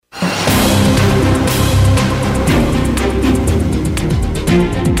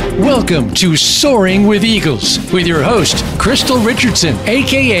Welcome to Soaring with Eagles with your host, Crystal Richardson,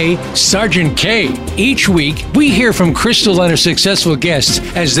 aka Sergeant K. Each week, we hear from Crystal and her successful guests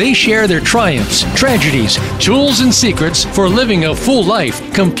as they share their triumphs, tragedies, tools, and secrets for living a full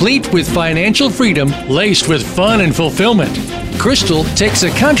life, complete with financial freedom, laced with fun and fulfillment. Crystal takes a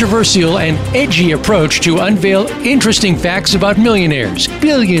controversial and edgy approach to unveil interesting facts about millionaires,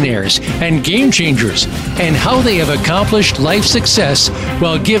 billionaires, and game changers, and how they have accomplished life success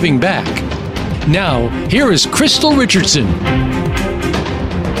while giving back. Now, here is Crystal Richardson.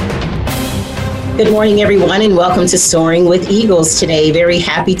 Good morning, everyone, and welcome to Soaring with Eagles today. Very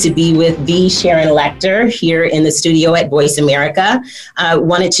happy to be with the Sharon Lechter here in the studio at Voice America. I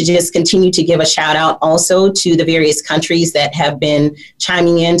wanted to just continue to give a shout out also to the various countries that have been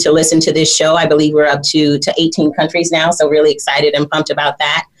chiming in to listen to this show. I believe we're up to 18 countries now, so really excited and pumped about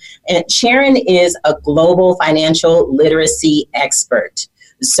that. And Sharon is a global financial literacy expert.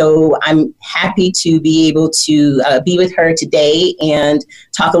 So I'm happy to be able to be with her today and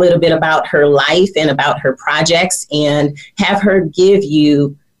talk a little bit about her life and about her projects and have her give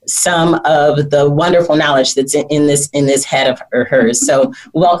you some of the wonderful knowledge that's in this head of hers. So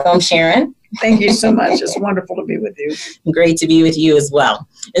welcome, Sharon. Thank you so much. It's wonderful to be with you. Great to be with you as well.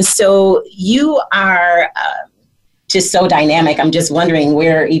 And so you are just so dynamic. I'm just wondering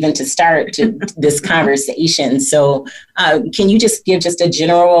where even to start this conversation. So can you just give just a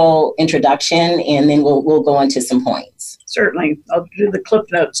general introduction and then we'll go into some points? Certainly. I'll do the clip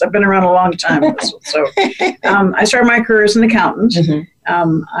notes. I've been around a long time. So I started my career as an accountant.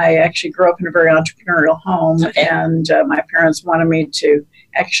 Mm-hmm. I actually grew up in a very entrepreneurial home, okay. And my parents wanted me to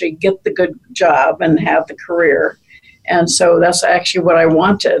actually get the good job and have the career. And so that's actually what I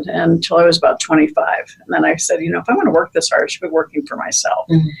wanted until I was about 25. And then I said, if I'm going to work this hard, I should be working for myself.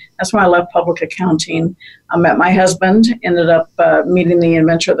 Mm-hmm. That's when I left public accounting. I met my husband, ended up meeting the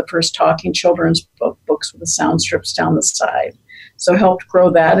inventor of the first talking children's books with the sound strips down the side. So helped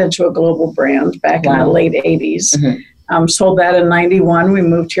grow that into a global brand back in the late 80s. Mm-hmm. Sold that in 91. We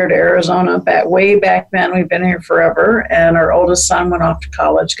moved here to Arizona way back then. We've been here forever. And our oldest son went off to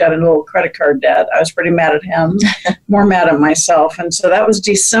college, got into a little credit card debt. I was pretty mad at him, more mad at myself. And so that was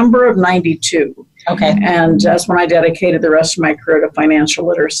December of 92. Okay. And that's when I dedicated the rest of my career to financial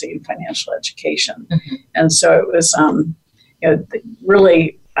literacy and financial education. Mm-hmm. And so it was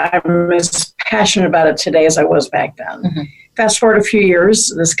really, I'm as passionate about it today as I was back then. Mm-hmm. Fast forward a few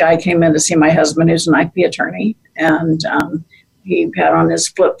years, this guy came in to see my husband, who's an IP attorney, and he had on his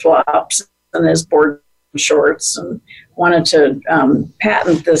flip-flops and his board shorts and wanted to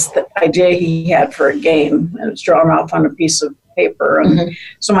patent this idea he had for a game. It was drawn off on a piece of paper. And mm-hmm.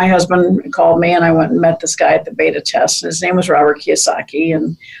 So my husband called me, and I went and met this guy at the beta test. His name was Robert Kiyosaki,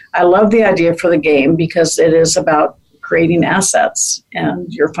 and I love the idea for the game because it is about creating assets,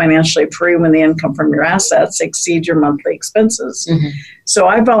 and you're financially free when the income from your assets exceeds your monthly expenses. Mm-hmm. So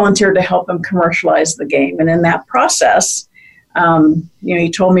I volunteered to help him commercialize the game. And in that process,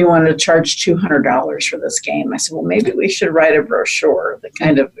 he told me he wanted to charge $200 for this game. I said, well, maybe we should write a brochure that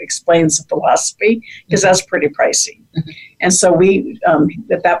kind of explains the philosophy, because that's pretty pricey. Mm-hmm. And so we,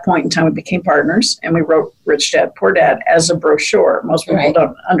 at that point in time, we became partners, and we wrote Rich Dad, Poor Dad as a brochure. Most people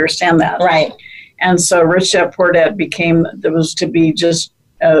don't understand that. Right. And so Rich Dad, Poor Dad was to be just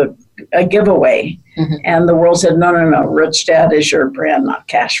a giveaway. Mm-hmm. And the world said, no, Rich Dad is your brand, not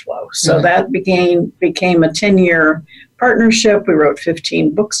cash flow. So mm-hmm. that became a 10-year partnership. We wrote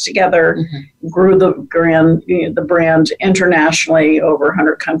 15 books together, mm-hmm. grew the brand internationally, over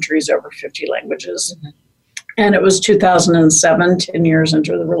 100 countries, over 50 languages. Mm-hmm. And it was 2007, 10 years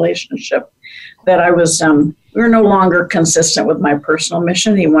into the relationship, that I was, we were no longer consistent with my personal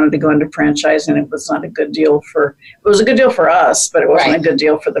mission. He wanted to go into franchising. It was not a good deal it was a good deal for us, but it wasn't a good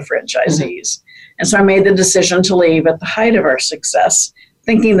deal for the franchisees. Mm-hmm. And so I made the decision to leave at the height of our success,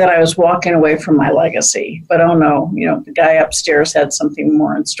 thinking that I was walking away from my legacy. But oh no, the guy upstairs had something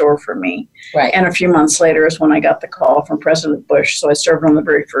more in store for me. Right. And a few months later is when I got the call from President Bush. So I served on the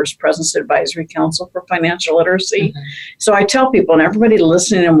very first President's Advisory Council for Financial Literacy. Mm-hmm. So I tell people, and everybody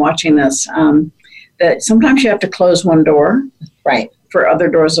listening and watching this, that sometimes you have to close one door. Right. For other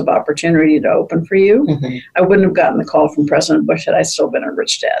doors of opportunity to open for you. Mm-hmm. I wouldn't have gotten the call from President Bush had I still been a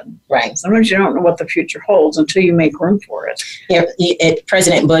rich dad. Right. Sometimes you don't know what the future holds until you make room for it. Yeah,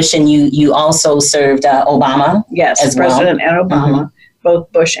 President Bush, and you also served Obama. Yes, as President and Obama, mm-hmm. both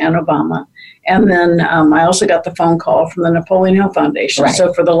Bush and Obama. And then I also got the phone call from the Napoleon Hill Foundation. Right.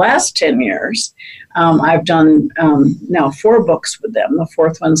 So for the last 10 years, I've done now 4 books with them. The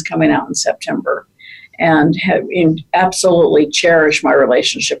 4th one's coming out in September. And have absolutely cherished my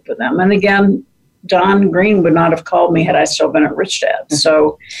relationship with them. And again, Don Green would not have called me had I still been at Rich Dad.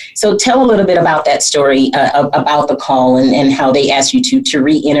 So tell a little bit about that story, about the call and how they asked you to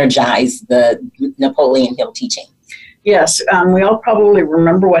re-energize the Napoleon Hill teaching. Yes, we all probably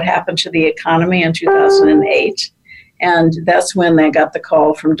remember what happened to the economy in 2008. And that's when they got the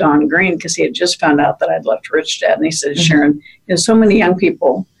call from Don Green, because he had just found out that I'd left Rich Dad. And he said, Sharon, so many young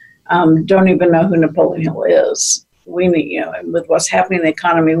people don't even know who Napoleon Hill is. We need, with what's happening in the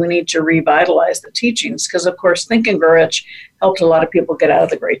economy, we need to revitalize the teachings. Because, of course, Think and Grow Rich helped a lot of people get out of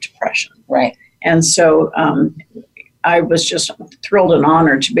the Great Depression. Right. And so I was just thrilled and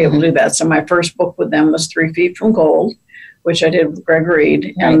honored to be able to do that. So my first book with them was 3 Feet from Gold, which I did with Greg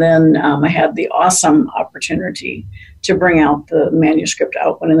Reed. Right. And then I had the awesome opportunity to bring out the manuscript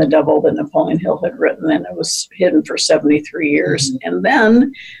Outwitting the Devil that Napoleon Hill had written, and it was hidden for 73 years. And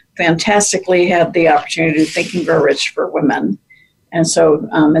then fantastically had the opportunity to Think and Grow Rich for women. And so,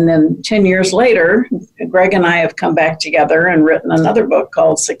 and then 10 years later, Greg and I have come back together and written another book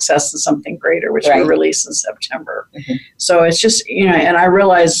called Success and Something Greater, which we released in September. So it's just, and I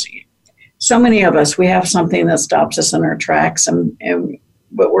realize so many of us, we have something that stops us in our tracks,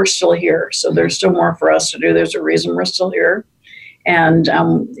 but we're still here. So there's still more for us to do. There's a reason we're still here. And,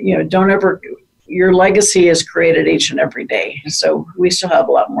 don't ever, your legacy is created each and every day. So we still have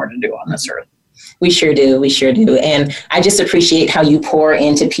a lot more to do on this earth. We sure do. We sure do. And I just appreciate how you pour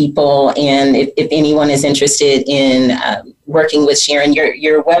into people. And if anyone is interested in working with Sharon,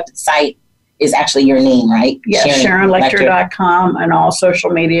 your website is actually your name, right? Yes, SharonLechter.com, and all social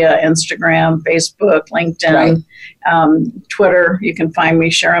media, Instagram, Facebook, LinkedIn, Twitter. You can find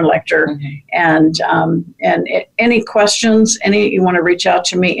me, Sharon Lechter. And any questions, you want to reach out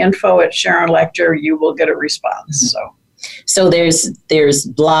to me, info@Sharon Lechter, you will get a response. So there's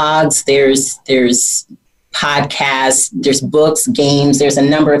blogs, there's podcasts, there's books, games, there's a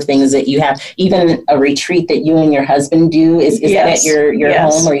number of things that you have, even a retreat that you and your husband do. Is that at your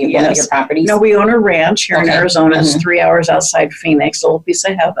home or one of your properties? No, we own a ranch here in Arizona. It's 3 hours outside Phoenix, a little piece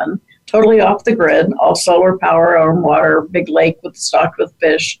of heaven. Totally off the grid, all solar power, own water, big lake stocked with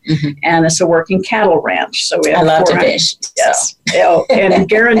fish, and it's a working cattle ranch. So we have I love to fish. Yes, and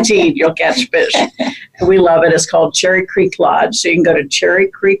guaranteed you'll catch fish. And we love it. It's called Cherry Creek Lodge. So you can go to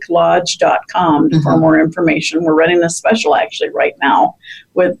cherrycreeklodge.com for more information. We're running a special actually right now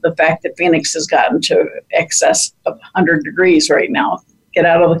with the fact that Phoenix has gotten to excess of 100 degrees right now. Get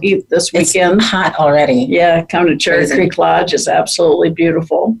out of the heat this weekend. It's hot already. Yeah, come to Cherry Creek Lodge. It's absolutely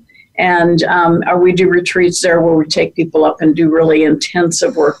beautiful. And we do retreats there where we take people up and do really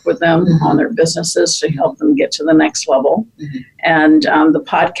intensive work with them on their businesses to help them get to the next level. And the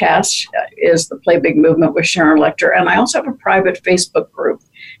podcast is the Play Big Movement with Sharon Lechter. And I also have a private Facebook group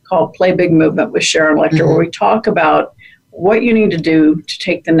called Play Big Movement with Sharon Lechter, where we talk about what you need to do to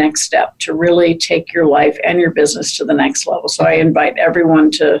take the next step, to really take your life and your business to the next level. So I invite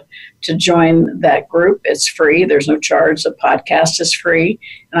everyone to join that group. It's free. There's no charge. The podcast is free.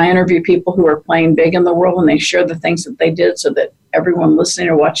 And I interview people who are playing big in the world, and they share the things that they did so that everyone listening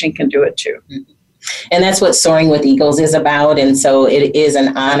or watching can do it too. And that's what Soaring with Eagles is about. And so it is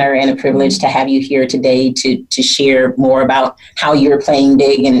an honor and a privilege to have you here today to share more about how you're playing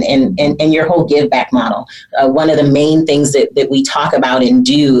big and your whole give back model. One of the main things that we talk about and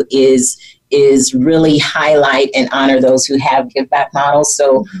do is really highlight and honor those who have give back models.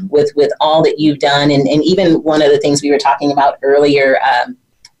 So with all that you've done, and even one of the things we were talking about earlier,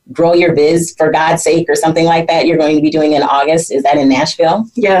 Grow Your Biz for God's Sake or something like that you're going to be doing in August. Is that in Nashville?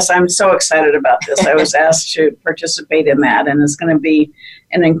 Yes, I'm so excited about this. I was asked to participate in that, and it's going to be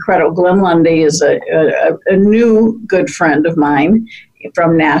an incredible. Glenn Lundy is a new good friend of mine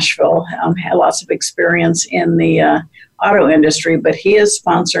from Nashville. Had lots of experience in the auto industry, but he is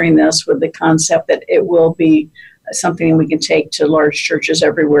sponsoring this with the concept that it will be something we can take to large churches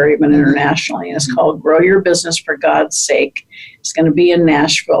everywhere, even internationally. And it's called Grow Your Business for God's Sake. It's going to be in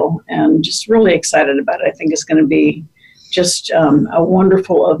Nashville, and just really excited about it. I think it's going to be just a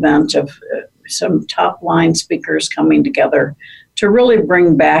wonderful event of some top line speakers coming together to really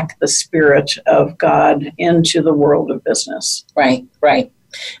bring back the spirit of God into the world of business. Right.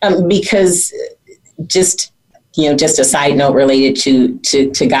 Because just a side note related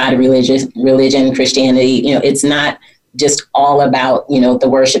to God, religion, Christianity, it's not just all about, the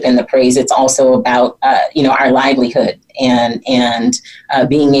worship and the praise. It's also about, our livelihood and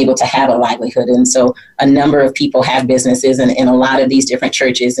being able to have a livelihood. And so a number of people have businesses in a lot of these different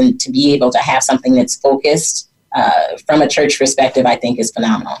churches, and to be able to have something that's focused from a church perspective, I think is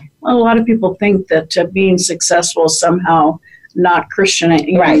phenomenal. Well, a lot of people think that being successful is somehow not Christian.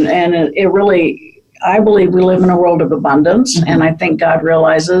 Right. And it really, I believe we live in a world of abundance, and I think God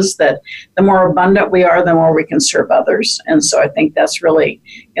realizes that the more abundant we are, the more we can serve others. And so I think that's really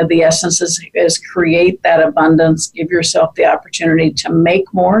the essence is create that abundance, give yourself the opportunity to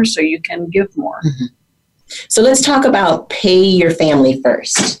make more so you can give more. So let's talk about pay your family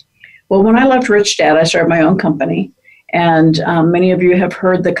first. Well, when I left Rich Dad, I started my own company. And many of you have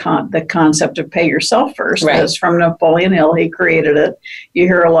heard the concept of pay yourself first. Right. That's from Napoleon Hill. He created it. You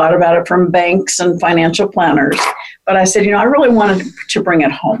hear a lot about it from banks and financial planners. But I said, I really wanted to bring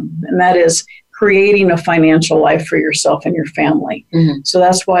it home. And that is creating a financial life for yourself and your family. So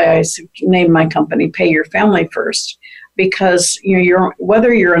that's why I named my company Pay Your Family First. Because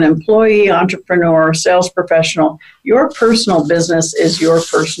whether you're an employee, entrepreneur, sales professional, your personal business is your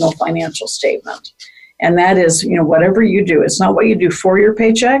personal financial statement. And that is, whatever you do, it's not what you do for your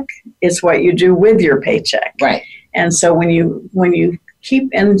paycheck, it's what you do with your paycheck. Right. And so when you keep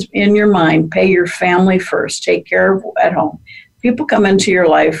in your mind, pay your family first, take care of at home. People come into your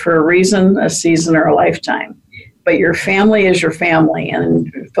life for a reason, a season, or a lifetime. But your family is your family,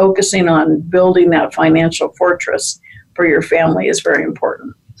 and focusing on building that financial fortress for your family is very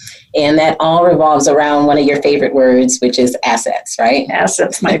important. And that all revolves around one of your favorite words, which is assets, right?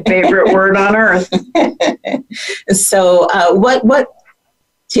 Assets, my favorite word on earth. So what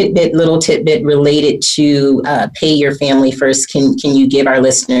little tidbit related to pay your family first can you give our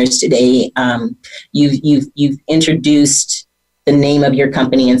listeners today? You've introduced the name of your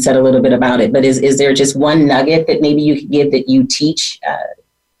company and said a little bit about it, but is there just one nugget that maybe you could give that you teach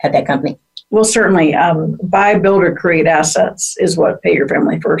at that company? Well, certainly, buy, build, or create assets is what Pay Your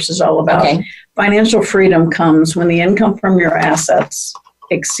Family First is all about. Okay. Financial freedom comes when the income from your assets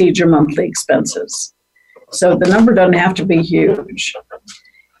exceeds your monthly expenses. So the number doesn't have to be huge.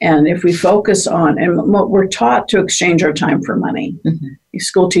 And if we focus on, and we're taught to exchange our time for money.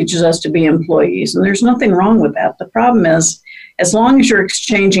 School teaches us to be employees, and there's nothing wrong with that. The problem is, as long as you're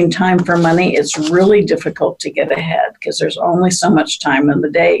exchanging time for money, it's really difficult to get ahead because there's only so much time in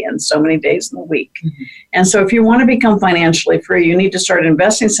the day and so many days in the week. And so if you want to become financially free, you need to start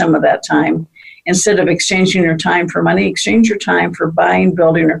investing some of that time. Instead of exchanging your time for money, exchange your time for buying,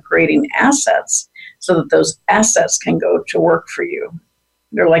 building, or creating assets so that those assets can go to work for you.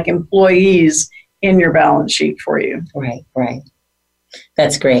 They're like employees in your balance sheet for you. Right.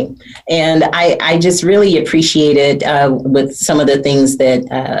 That's great. And I just really appreciated with some of the things that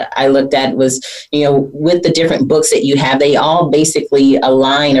I looked at was, with the different books that you have, they all basically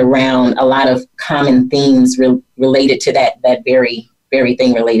align around a lot of common themes related to that very, very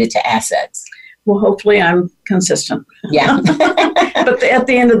thing related to assets. Well, hopefully I'm consistent. Yeah. But at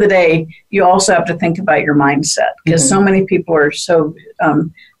the end of the day, you also have to think about your mindset because so many people are so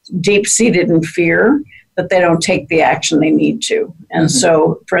deep-seated in fear that they don't take the action they need to. And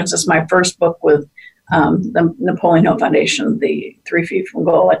so, for instance, my first book with the Napoleon Hill Foundation, The 3 Feet from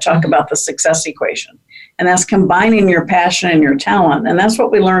Goal, I talk about the success equation. And that's combining your passion and your talent. And that's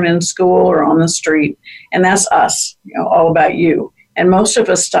what we learn in school or on the street. And that's us, all about you. And most of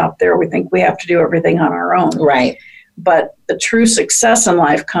us stop there. We think we have to do everything on our own. Right. But the true success in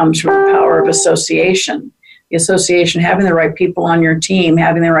life comes from the power of association. The association, having the right people on your team,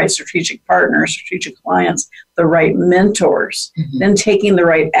 having the right strategic partners, strategic clients, the right mentors, then taking the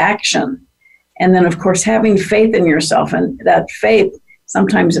right action. And then, of course, having faith in yourself. And that faith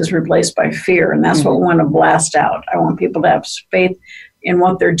sometimes is replaced by fear. And that's what we want to blast out. I want people to have faith in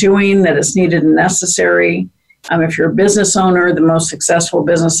what they're doing, that is needed and necessary. If you're a business owner, the most successful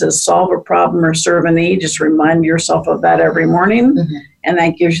businesses solve a problem or serve a need. Just remind yourself of that every morning. And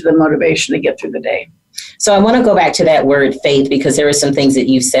that gives you the motivation to get through the day. So I want to go back to that word faith because there are some things that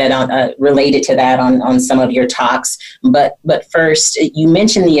you've said related to that on some of your talks. But first, you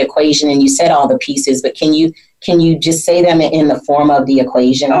mentioned the equation and you said all the pieces, but can you just say them in the form of the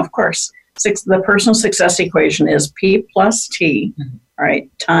equation? Of course. The personal success equation is P plus T, all right,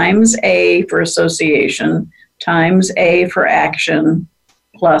 times A for association, times A for action,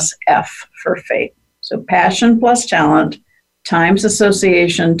 plus F for faith. So passion plus talent, times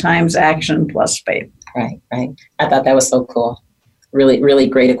association, times action, plus faith. Right. I thought that was so cool. Really, really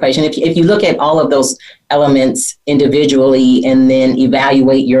great equation. If you look at all of those elements individually and then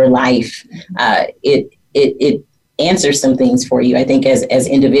evaluate your life, it answers some things for you. I think as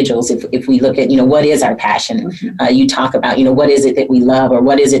individuals, if we look at, what is our passion? You talk about, what is it that we love or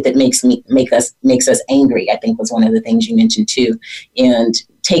what is it that makes us angry? I think was one of the things you mentioned too. And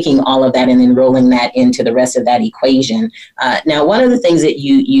taking all of that and then rolling that into the rest of that equation. Now, one of the things that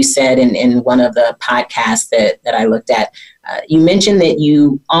you said in one of the podcasts that I looked at, you mentioned that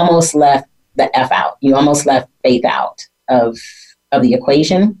you almost left the F out. You almost left faith out of the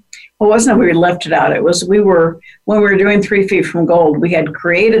equation. Well, it wasn't that we left it out. It was when we were doing 3 feet from gold, we had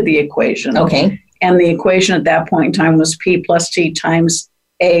created the equation. Okay. And the equation at that point in time was P plus T times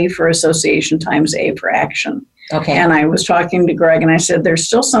A for association times A for action. Okay. And I was talking to Greg and I said, there's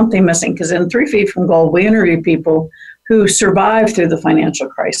still something missing, because in 3 feet from gold, we interview people who survived through the financial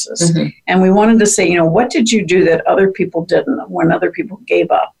crisis. Mm-hmm. And we wanted to say, what did you do that other people didn't when other people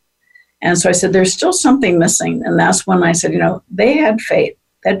gave up? And so I said, there's still something missing. And that's when I said, they had faith.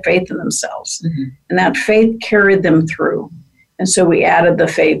 They had faith in themselves. Mm-hmm. And that faith carried them through. And so we added the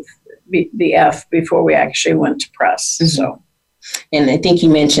faith, the F, before we actually went to press. Mm-hmm. So, and I think you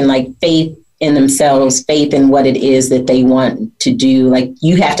mentioned like faith in themselves, faith in what it is that they want to do. Like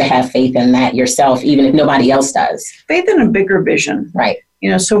you have to have faith in that yourself, even if nobody else does. Faith in a bigger vision. Right.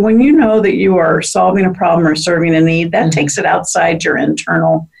 So when you know that you are solving a problem or serving a need, that mm-hmm. takes it outside your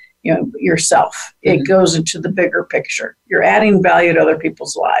internal, yourself. Mm-hmm. It goes into the bigger picture. You're adding value to other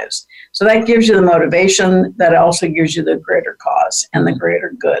people's lives. So that gives you the motivation. That also gives you the greater cause and the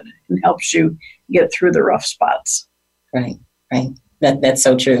greater good, and helps you get through the rough spots. Right. That's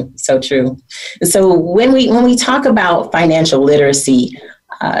so true. So true. So when we talk about financial literacy,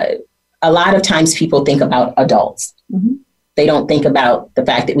 a lot of times people think about adults. Mm-hmm. They don't think about the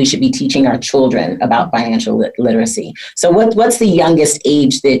fact that we should be teaching our children about financial literacy. So what's the youngest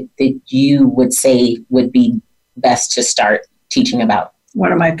age that you would say would be best to start teaching about?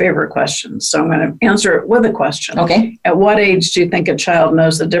 One of my favorite questions. So I'm going to answer it with a question. Okay. At what age do you think a child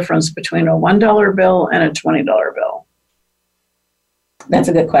knows the difference between a $1 bill and a $20 bill? That's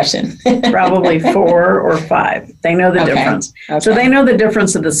a good question. Probably 4 or 5. They know the difference. Okay. So they know the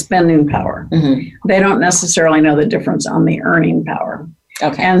difference of the spending power. Mm-hmm. They don't necessarily know the difference on the earning power.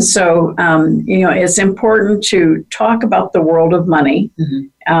 Okay. And so, it's important to talk about the world of money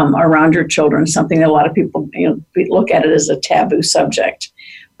mm-hmm. Around your children, something that a lot of people, look at it as a taboo subject.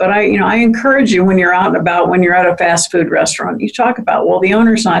 But I encourage you, when you're out and about, when you're at a fast food restaurant, you talk about, well, the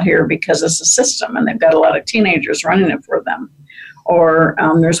owner's not here because it's a system and they've got a lot of teenagers running it for them. Or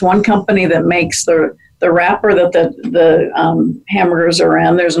there's one company that makes the wrapper that the hamburgers are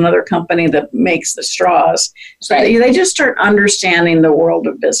in. There's another company that makes the straws. So right. they just start understanding the world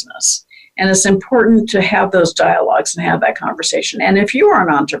of business. And it's important to have those dialogues and have that conversation. And if you are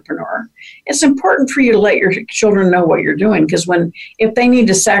an entrepreneur, it's important for you to let your children know what you're doing. Because if they need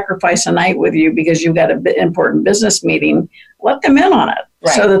to sacrifice a night with you because you've got an important business meeting, let them in on it.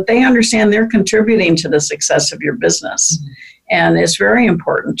 Right. So that they understand they're contributing to the success of your business. Mm-hmm. And it's very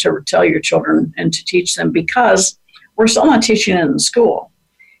important to tell your children and to teach them, because we're still not teaching it in school.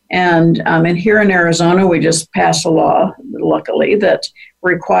 And here in Arizona, we just passed a law, luckily, that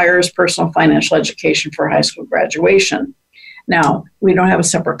requires personal financial education for high school graduation. Now, we don't have a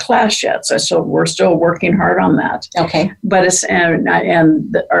separate class yet, so we're still working hard on that. Okay. But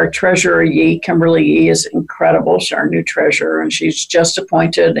our treasurer, Kimberly Yee, is incredible. She's our new treasurer, and she's just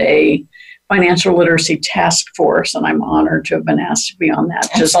appointed a financial literacy task force, and I'm honored to have been asked to be on that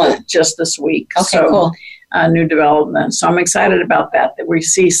just this week. Okay, so, cool. New development. So I'm excited about that we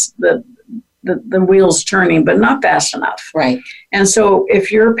see the wheels turning, but not fast enough. Right. And so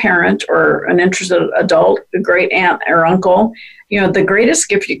if you're a parent or an interested adult, a great aunt or uncle, the greatest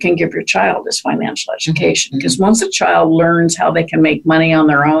gift you can give your child is financial education. Because mm-hmm. once a child learns how they can make money on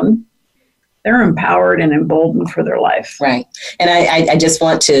their own, they're empowered and emboldened for their life. Right. And I just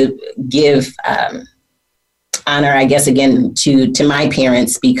want to give honor, I guess, again, to my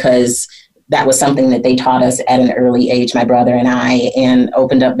parents, because that was something that they taught us at an early age, my brother and I, and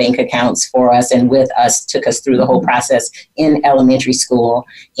opened up bank accounts for us and with us, took us through the whole process in elementary school.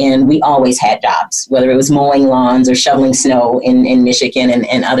 And we always had jobs, whether it was mowing lawns or shoveling snow in Michigan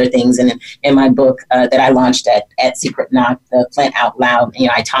and other things. And in my book that I launched at Secret Knock, The Flint Out Loud,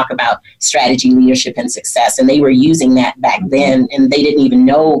 I talk about strategy, leadership, and success. And they were using that back then, and they didn't even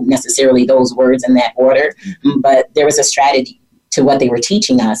know necessarily those words in that order, but there was a strategy to what they were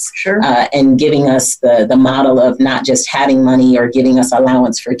teaching us. Sure. And giving us the model of not just having money or giving us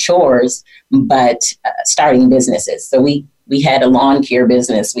allowance for chores, but starting businesses. So we had a lawn care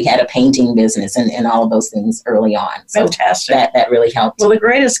business, we had a painting business, and all of those things early on. So fantastic. That really helped. Well, the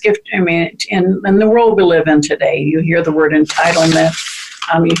greatest gift, in the world we live in today, you hear the word entitlement,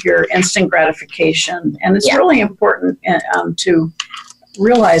 you hear instant gratification, and it's really important to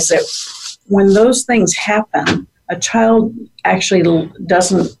realize that when those things happen, a child actually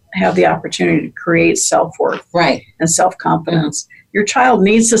doesn't have the opportunity to create self-worth right. and self-confidence. Mm-hmm. Your child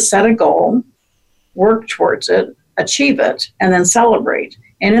needs to set a goal, work towards it, achieve it, and then celebrate.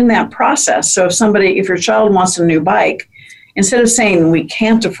 And in that process, so if your child wants a new bike, instead of saying we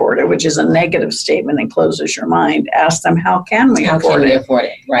can't afford it, which is a negative statement and closes your mind, ask them, how can we afford it?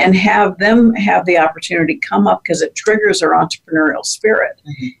 Right. And have them have the opportunity to come up, because it triggers their entrepreneurial spirit.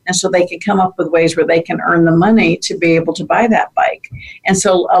 Mm-hmm. And so they can come up with ways where they can earn the money to be able to buy that bike. And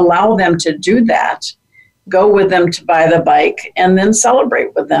so allow them to do that. Go with them to buy the bike and then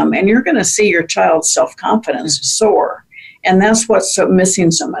celebrate with them. And you're going to see your child's self-confidence soar. And that's what's missing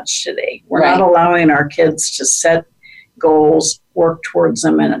so much today. We're not allowing our kids to set goals, work towards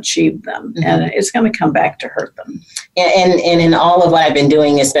them, and achieve them. Mm-hmm. And it's going to come back to hurt them. And in all of what I've been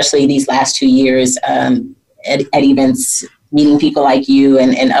doing, especially these last 2 years at events, meeting people like you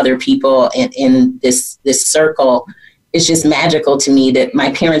and other people in this circle, it's just magical to me that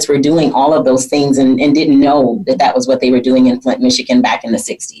my parents were doing all of those things and didn't know that was what they were doing in Flint, Michigan back in the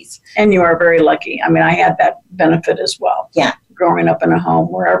 60s. And you are very lucky. I mean, I had that benefit as well. Yeah. Growing up in a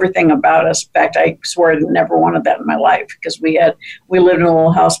home where everything about us, in fact, I swear I never wanted that in my life, because we lived in a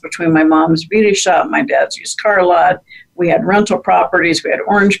little house between my mom's beauty shop, my dad's used car lot. We had rental properties, we had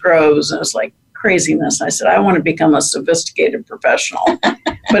orange groves, and it was like craziness. I said, I want to become a sophisticated professional.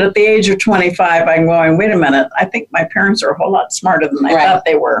 But at the age of 25, I'm going, wait a minute, I think my parents are a whole lot smarter than I thought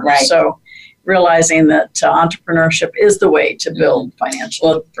they were. Right. So realizing that entrepreneurship is the way to build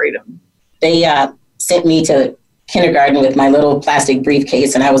financial freedom. They sent me to kindergarten with my little plastic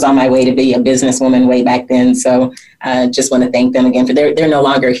briefcase, and I was on my way to be a businesswoman way back then. So just want to thank them again for they're no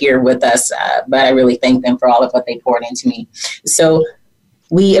longer here with us, but I really thank them for all of what they poured into me. So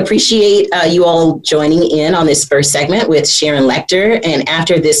we appreciate you all joining in on this first segment with Sharon Lechter. And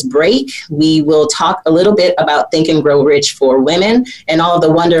after this break, we will talk a little bit about Think and Grow Rich for women and all of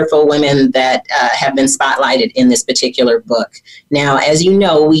the wonderful women that have been spotlighted in this particular book. Now, as you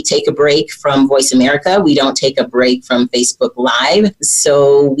know, we take a break from Voice America. We don't take a break from Facebook Live.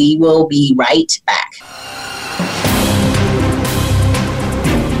 So we will be right back.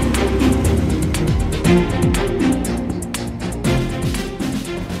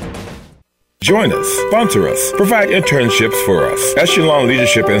 Join us, sponsor us, provide internships for us. Echelon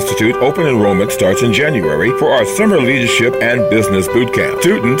Leadership Institute open enrollment starts in January for our summer leadership and business boot camp.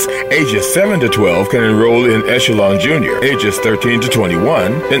 Students ages 7 to 12 can enroll in Echelon Junior, ages 13 to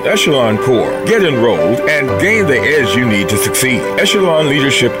 21 in Echelon Core. Get enrolled and gain the edge you need to succeed. Echelon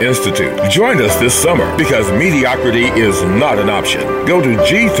Leadership Institute. Join us this summer, because mediocrity is not an option. Go to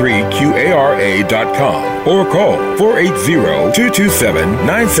g3qara.com or call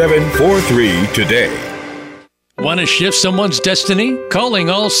 480-227-9743 today. Want to shift someone's destiny? Calling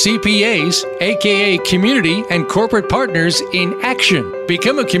all CPAs, aka community and corporate partners in action.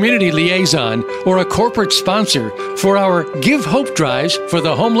 Become a community liaison or a corporate sponsor for our Give Hope drives for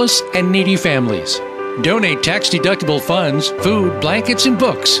the homeless and needy families. Donate tax-deductible funds, food, blankets, and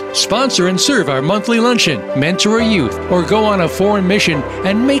books. Sponsor and serve our monthly luncheon, mentor a youth, or go on a foreign mission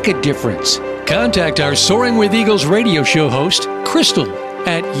and make a difference. Contact our Soaring with Eagles radio show host, Crystal,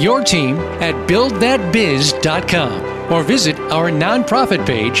 at yourteam@buildthatbiz.com or visit our nonprofit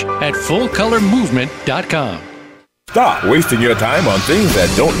page at fullcolormovement.com. Stop wasting your time on things that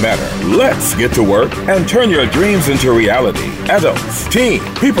don't matter. Let's get to work and turn your dreams into reality. Adults, teens,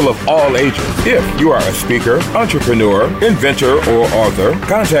 people of all ages. If you are a speaker, entrepreneur, inventor, or author,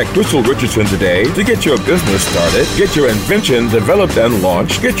 contact Crystal Richardson today to get your business started, get your invention developed and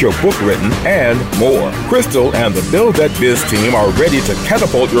launched, get your book written, and more. Crystal and the Build That Biz team are ready to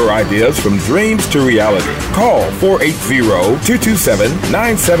catapult your ideas from dreams to reality. Call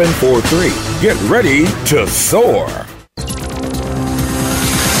 480-227-9743. Get ready to soar.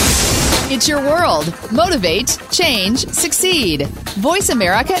 It's your world. Motivate, change, succeed.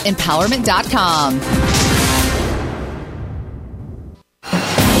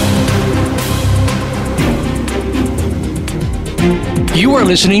 You are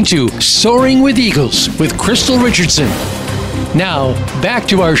listening to Soaring with Eagles with Crystal Richardson. Now, back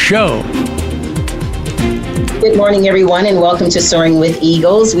to our show. Good morning, everyone, and welcome to Soaring with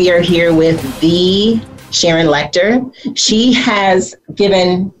Eagles. We are here with the Sharon Lechter. She has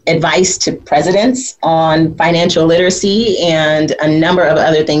given advice to presidents on financial literacy and a number of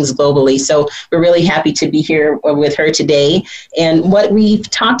other things globally. So we're really happy to be here with her today. And what we've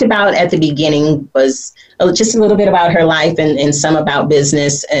talked about at the beginning was just a little bit about her life and some about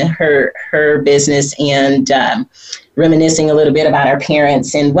business, her business, and reminiscing a little bit about our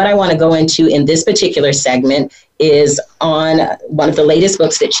parents. And what I want to go into in this particular segment is on one of the latest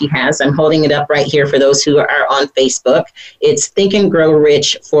books that she has. I'm holding it up right here for those who are on Facebook. It's Think and Grow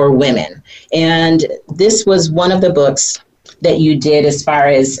Rich for Women. And this was one of the books that you did as far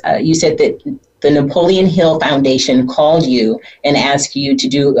as you said that the Napoleon Hill Foundation called you and asked you to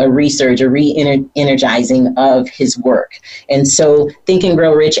do a research, a re-energizing of his work. And so Think and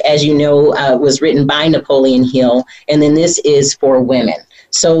Grow Rich, as you know, was written by Napoleon Hill, and then this is for women.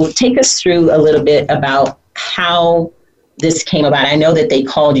 So take us through a little bit about how this came about. I know that they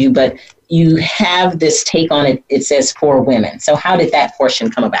called you, but you have this take on it. It says for women. So how did that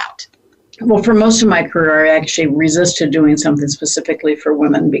portion come about? Well, for most of my career, I actually resisted doing something specifically for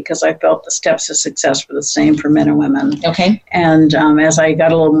women because I felt the steps to success were the same for men and women. Okay. And as I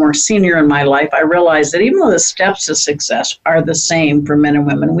got a little more senior in my life, I realized that even though the steps to success are the same for men and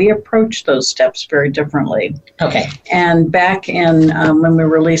women, we approach those steps very differently. Okay. And back in when we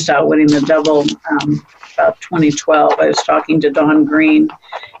released Outwitting the Devil, about 2012, I was talking to Dawn Green,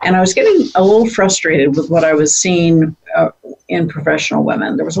 and I was getting a little frustrated with what I was seeing in professional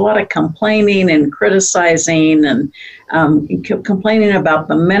women. There was a lot of complaining and criticizing and complaining about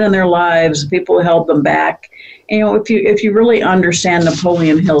the men in their lives, people who held them back. And, you know, if you really understand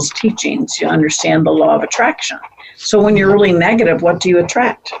Napoleon Hill's teachings, you understand the law of attraction. So when you're really negative, what do you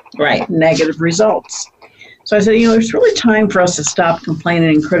attract? Right. Negative results. So I said, you know, it's really time for us to stop complaining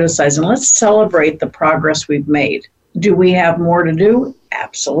and criticizing. Let's celebrate the progress we've made. Do we have more to do?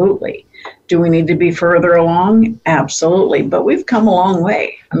 Absolutely. Do we need to be further along? Absolutely. But we've come a long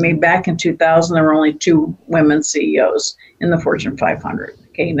way. I mean, back in 2000, there were only 2 women CEOs in the Fortune 500.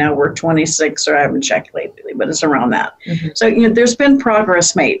 Okay, now we're 26, or I haven't checked lately, but it's around that. Mm-hmm. So, you know, there's been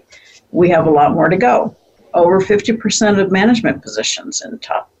progress made. We have a lot more to go. Over 50% of management positions in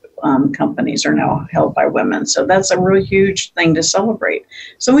top companies are now held by women. So that's a really huge thing to celebrate.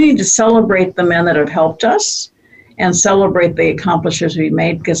 So we need to celebrate the men that have helped us and celebrate the accomplishments we've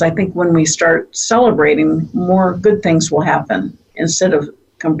made, because I think when we start celebrating, more good things will happen instead of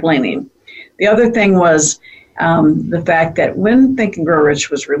complaining. The other thing was the fact that when Think and Grow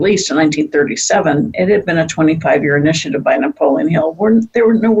Rich was released in 1937, it had been a 25-year initiative by Napoleon Hill. There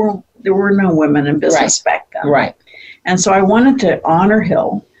were no women in business back then. Right. And so I wanted to honor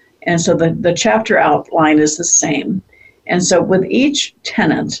Hill. And so the chapter outline is the same. And so with each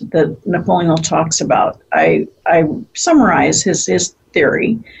tenet that Napoleon Hill talks about, I summarize his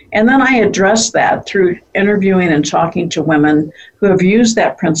theory, and then I address that through interviewing and talking to women who have used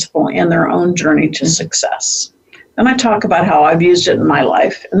that principle in their own journey to success. Then I talk about how I've used it in my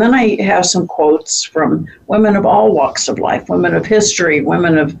life. And then I have some quotes from women of all walks of life, women of history,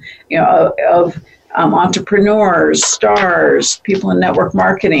 women of, you know, entrepreneurs, stars, people in network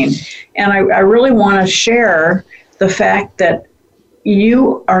marketing. And I really want to share the fact that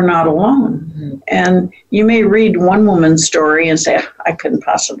you are not alone. Mm-hmm. And you may read one woman's story and say, I couldn't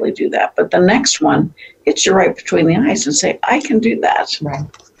possibly do that. But the next one hits you right between the eyes and say, I can do that. Right.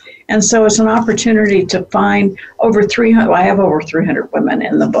 And so it's an opportunity to find over 300, I have over 300 women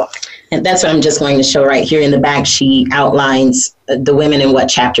in the book. And that's what I'm just going to show right here in the back. She outlines the women and what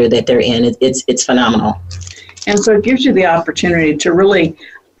chapter that they're in. It's phenomenal. And so it gives you the opportunity to really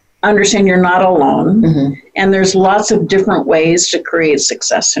understand you're not alone. Mm-hmm. And there's lots of different ways to create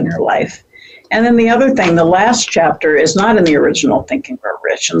success in your life. And then the other thing, the last chapter is not in the original Think and Grow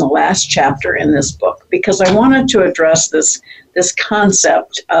Rich, in the last chapter in this book, because I wanted to address this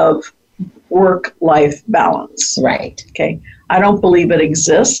concept of work-life balance. Right. Okay. I don't believe it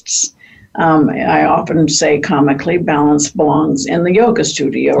exists. I often say comically, balance belongs in the yoga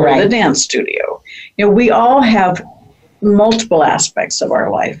studio or the dance studio. You know, we all have multiple aspects of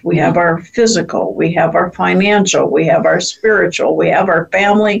our life. We have our physical, we have our financial, we have our spiritual, we have our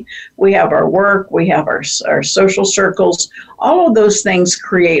family, we have our work, we have our social circles. All of those things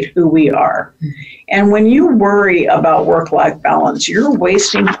create who we are. And when you worry about work-life balance, you're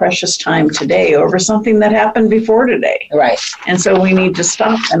wasting precious time today over something that happened before today. Right. And so we need to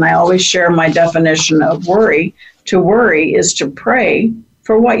stop. And I always share my definition of worry. To worry is to pray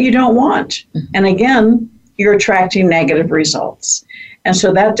for what you don't want. And again, you're attracting negative results. And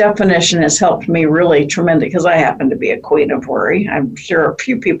so that definition has helped me really tremendously, because I happen to be a queen of worry. I'm sure a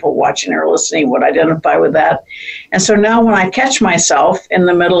few people watching or listening would identify with that. And so now when I catch myself in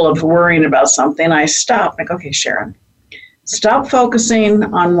the middle of worrying about something, I stop and go, okay, Sharon, stop focusing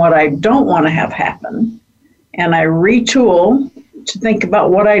on what I don't want to have happen. And I retool to think about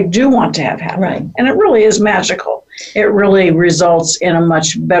what I do want to have happen. Right. And it really is magical. It really results in a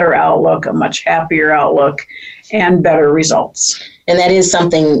much better outlook, a much happier outlook, and better results. And that is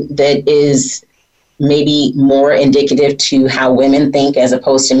something that is maybe more indicative to how women think as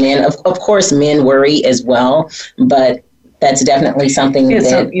opposed to men. Of course, men worry as well, but that's definitely something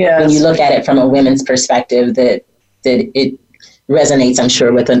when you look at it from a women's perspective, that it resonates, I'm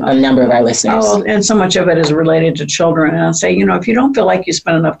sure, with a number of our listeners. Oh, and so much of it is related to children. And I say, if you don't feel like you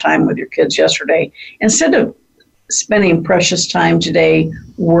spent enough time with your kids yesterday, instead of spending precious time today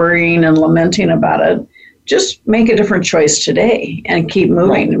worrying and lamenting about it, just make a different choice today and keep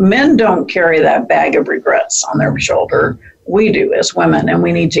moving. Right. Men don't carry that bag of regrets on their shoulder. We do as women, and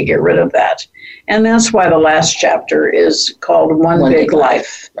we need to get rid of that. And that's why the last chapter is called One Big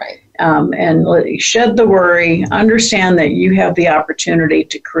Life. Right. And shed the worry, understand that you have the opportunity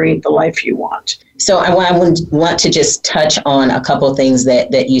to create the life you want. So I want to just touch on a couple of things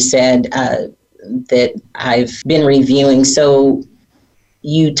that you said that I've been reviewing. So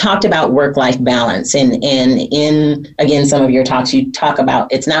you talked about work-life balance, and in, again, some of your talks, you talk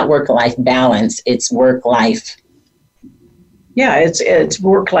about it's not work-life balance, it's work-life. Yeah, it's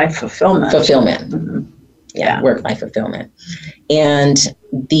work-life fulfillment. Mm-hmm. Yeah, work-life fulfillment. And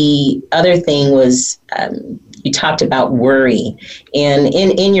the other thing was you talked about worry. And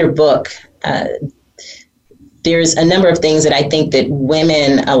in your book, there's a number of things that I think that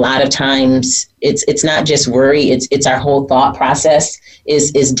women, a lot of times, it's not just worry, it's our whole thought process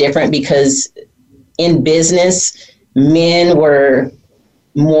is different, because in business, men were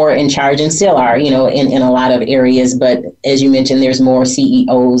more in charge and still are, in a lot of areas. But as you mentioned, there's more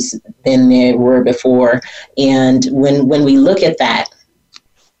CEOs than there were before. And when we look at that,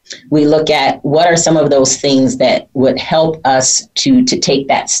 we look at what are some of those things that would help us to take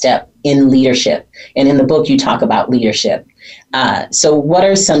that step in leadership. And in the book, you talk about leadership. So what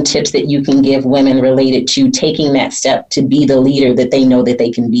are some tips that you can give women related to taking that step to be the leader that they know that they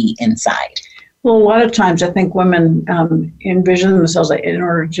can be inside? Well, a lot of times I think women envision themselves that in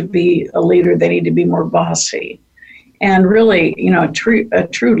order to be a leader, they need to be more bossy. And really, a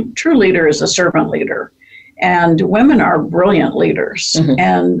true leader is a servant leader. And women are brilliant leaders. Mm-hmm.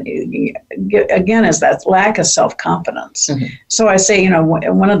 And again, is that lack of self-confidence. Mm-hmm. So I say,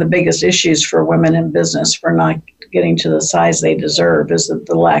 one of the biggest issues for women in business for not getting to the size they deserve is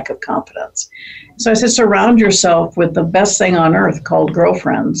the lack of confidence. So I said, surround yourself with the best thing on earth called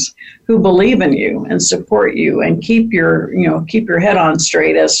girlfriends who believe in you and support you and keep your head on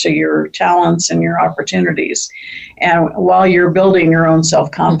straight as to your talents and your opportunities, and while you're building your own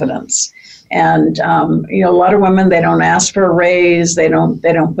self-confidence. And a lot of women, they don't ask for a raise, they don't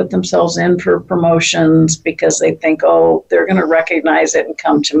put themselves in for promotions because they think, oh, they're going to recognize it and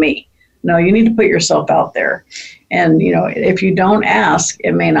come to me. No, you need to put yourself out there. And, if you don't ask,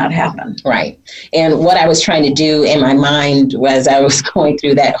 it may not happen. Right. And what I was trying to do in my mind as I was going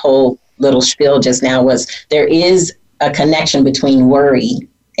through that whole little spiel just now was there is a connection between worry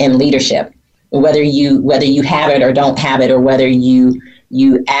and leadership, whether you have it or don't have it, or whether you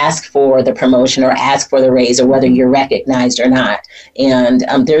ask for the promotion or ask for the raise, or whether you're recognized or not. And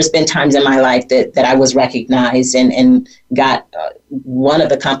there's been times in my life that I was recognized and got one of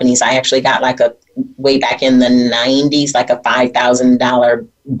the companies, I actually got way back in the 90s, like a $5,000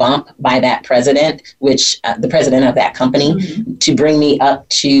 bump by that president, which the president of that company, mm-hmm. to bring me up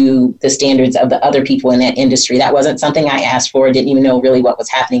to the standards of the other people in that industry. That wasn't something I asked for. Didn't even know really what was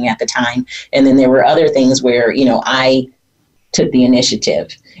happening at the time. And then there were other things where, I took the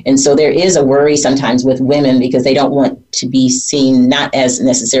initiative. And so there is a worry sometimes with women because they don't want to be seen not as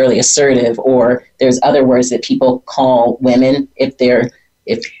necessarily assertive, or there's other words that people call women if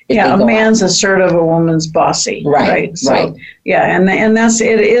a man's assertive, a woman's bossy. Right. So, right. Yeah. And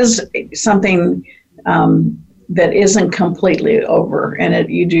it is something that isn't completely over. And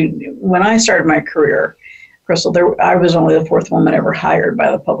when I started my career, Crystal, I was only the fourth woman ever hired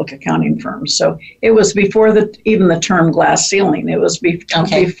by the public accounting firm. So it was before even the term glass ceiling. It was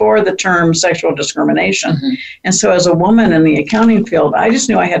before the term sexual discrimination. Mm-hmm. And so as a woman in the accounting field, I just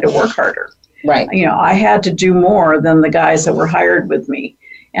knew I had to work harder. Right. I had to do more than the guys that were hired with me.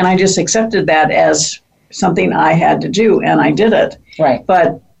 And I just accepted that as something I had to do, and I did it. Right.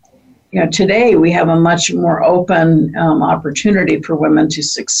 But today we have a much more open opportunity for women to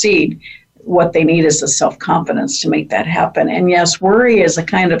succeed. What they need is the self-confidence to make that happen. And yes, worry is a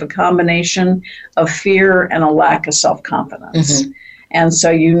kind of a combination of fear and a lack of self-confidence. Mm-hmm. And so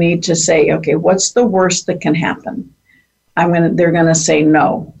you need to say, okay, what's the worst that can happen? They're going to say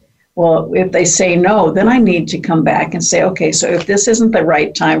no. Well, if they say no, then I need to come back and say, okay, so if this isn't the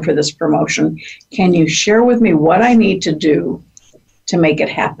right time for this promotion, can you share with me what I need to do to make it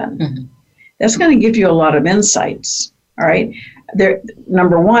happen? Mm-hmm. That's going to give you a lot of insights. All right.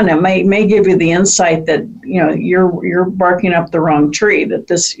 Number one, it may give you the insight that you're barking up the wrong tree,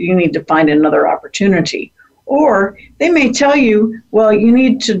 that you need to find another opportunity. Or they may tell you, well, you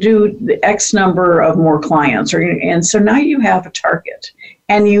need to do the X number of more clients, and so now you have a target,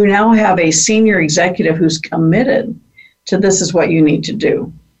 and you now have a senior executive who's committed to this is what you need to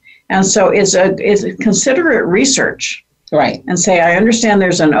do. And so it's a considerate research. Right. And say, I understand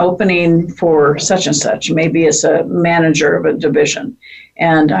there's an opening for such and such. Maybe it's a manager of a division,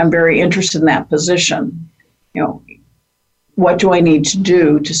 and I'm very interested in that position. What do I need to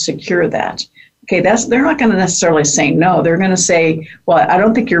do to secure that? Okay, they're not going to necessarily say no. They're going to say, well, I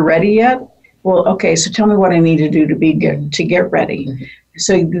don't think you're ready yet. Well, okay, so tell me what I need to do to get ready. Mm-hmm.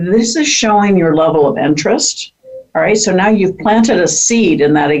 So this is showing your level of interest. All right, so now you've planted a seed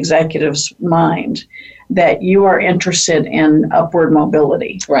in that executive's mind that you are interested in upward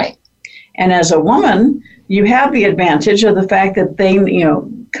mobility. Right. And as a woman, you have the advantage of the fact that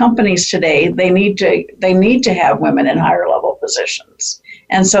companies today, they need to have women in higher level positions.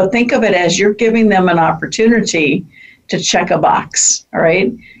 And so think of it as you're giving them an opportunity to check a box, all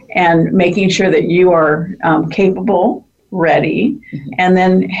right, and making sure that you are capable, ready, and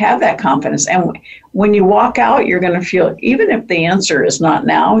then have that confidence. And when you walk out, you're going to feel, even if the answer is not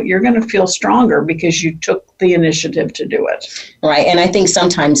now, you're going to feel stronger because you took the initiative to do it. Right. And I think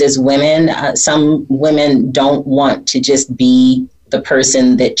sometimes as women, some women don't want to just be the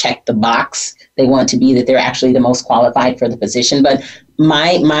person that checked the box. They want to be that they're actually the most qualified for the position. But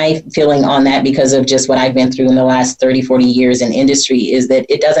my feeling on that, because of just what I've been through in the last 30, 40 years in industry, is that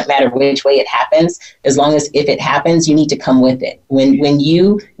it doesn't matter which way it happens, as long as if it happens, you need to come with it. When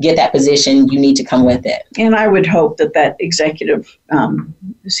you get that position, you need to come with it. And I would hope that executive,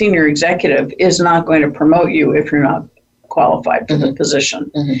 senior executive is not going to promote you if you're not qualified for the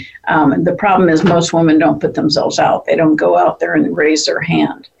position. Mm-hmm. The problem is most women don't put themselves out. They don't go out there and raise their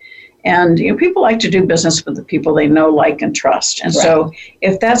hand. And people like to do business with the people they know, like, and trust. And right. So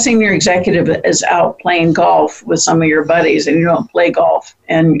if that senior executive is out playing golf with some of your buddies and you don't play golf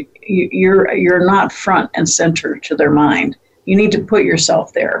and you're not front and center to their mind, you need to put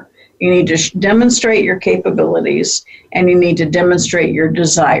yourself there. You need to demonstrate your capabilities and you need to demonstrate your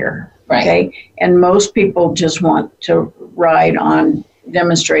desire. Right. Okay. And most people just want to ride on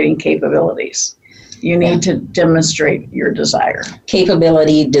demonstrating capabilities. You need to demonstrate your desire.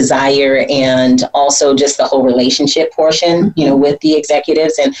 Capability, desire, and also just the whole relationship portion, with the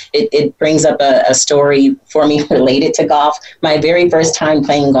executives. And it brings up a story for me related to golf. My very first time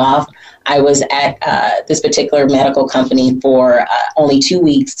playing golf, I was at this particular medical company for only 2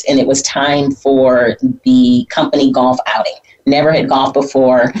 weeks, and it was time for the company golf outing. Never had golfed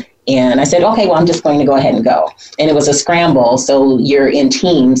before. And I said, okay, well, I'm just going to go ahead and go. And it was a scramble. So you're in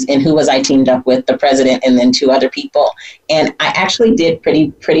teams. And who was I teamed up with? The president and then 2 other people. And I actually did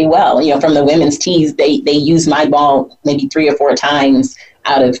pretty well. From the women's tees, they used my ball maybe 3 or 4 times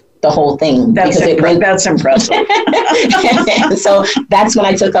out of the whole thing. That's impressive. And so that's when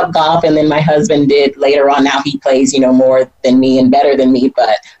I took up golf. And then my husband did later on. Now he plays, more than me and better than me.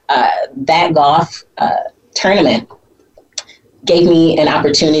 But that golf tournament gave me an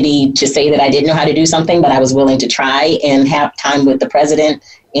opportunity to say that I didn't know how to do something, but I was willing to try and have time with the president.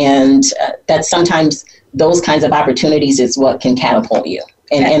 And that sometimes those kinds of opportunities is what can catapult you.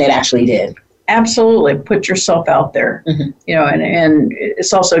 And it actually did. Absolutely. Put yourself out there, and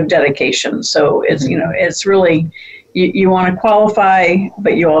it's also dedication. So it's, it's really, you want to qualify,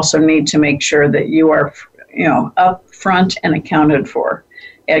 but you also need to make sure that you are, up front and accounted for.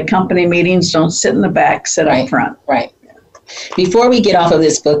 At company meetings, don't sit in the back, sit up front. Right. Before we get off of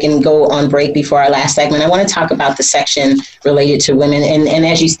this book and go on break before our last segment, I want to talk about the section related to women. And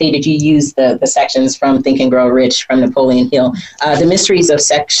as you stated, you used the sections from Think and Grow Rich from Napoleon Hill, the mysteries of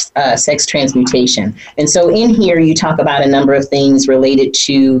sex transmutation. And so in here, you talk about a number of things related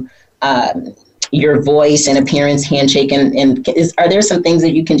to your voice and appearance, handshake. And are there some things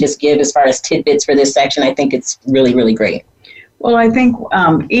that you can just give as far as tidbits for this section? I think it's really, really great. Well, I think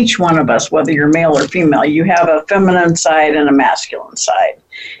each one of us, whether you're male or female, you have a feminine side and a masculine side.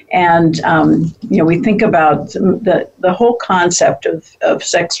 And, we think about the whole concept of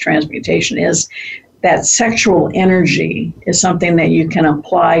sex transmutation is that sexual energy is something that you can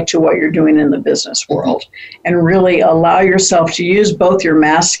apply to what you're doing in the business world and really allow yourself to use both your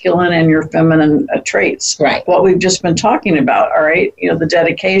masculine and your feminine traits. Right. What we've just been talking about, all right, the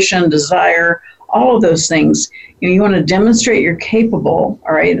dedication, desire, all of those things. You want to demonstrate you're capable,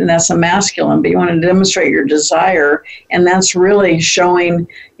 all right, and that's a masculine, but you want to demonstrate your desire, and that's really showing,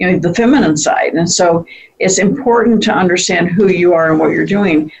 the feminine side. And so it's important to understand who you are and what you're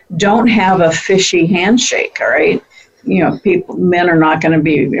doing. Don't have a fishy handshake, all right? Men are not going to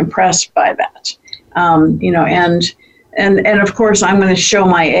be impressed by that. And of course, I'm going to show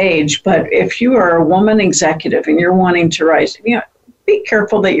my age, but if you are a woman executive and you're wanting to rise, be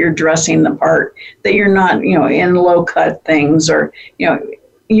careful that you're dressing the part, that you're not, in low cut things or,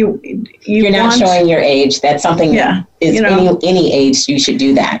 you're not showing your age. That's something that is any age you should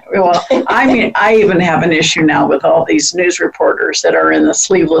do that. Well, I mean, I even have an issue now with all these news reporters that are in the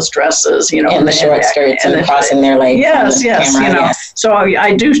sleeveless dresses, and the short skirts and crossing their legs. Yes. So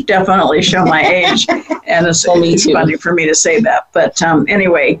I do definitely show my age, and it's funny for me to say that. But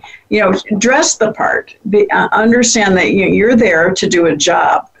anyway, dress the part. Understand that you're there to do a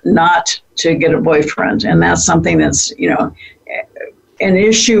job, not to get a boyfriend, and that's something that's an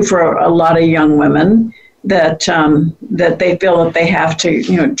issue for a lot of young women, that they feel that they have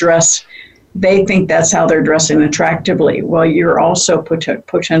to dress. They think that's how they're dressing attractively. Well, you're also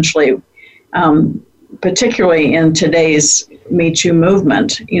potentially, particularly in today's Me Too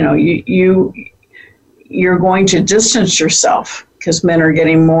movement, you're going to distance yourself because men are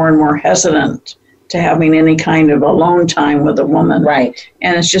getting more and more hesitant to having any kind of alone time with a woman. Right.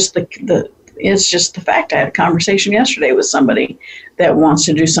 And it's just it's just the fact. I had a conversation yesterday with somebody that wants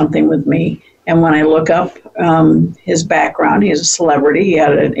to do something with me. And when I look up his background, he's a celebrity. He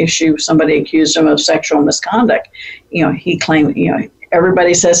had an issue. Somebody accused him of sexual misconduct. He claimed,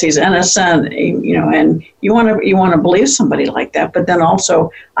 everybody says he's innocent, and you want to believe somebody like that. But then also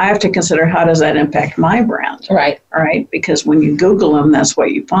I have to consider, how does that impact my brand? Right. All right. Because when you Google him, that's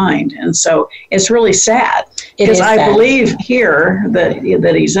what you find. And so it's really sad, because I believe here that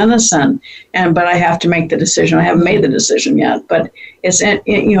he's innocent, but I have to make the decision. I haven't made the decision yet, but it's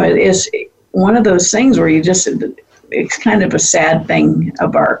one of those things where it's kind of a sad thing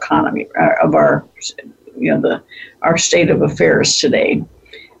of our economy, of our state of affairs today.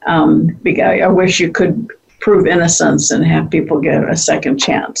 Because I wish you could prove innocence and have people get a second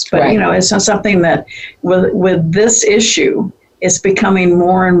chance. But, it's not something that with this issue, it's becoming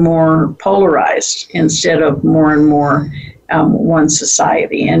more and more polarized instead of more and more one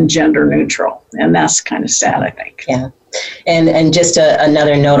society and gender neutral. And that's kind of sad, I think. Yeah. And just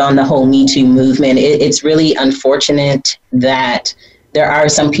another note on the whole Me Too movement, it's really unfortunate that there are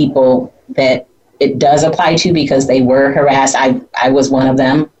some people that it does apply to because they were harassed. I was one of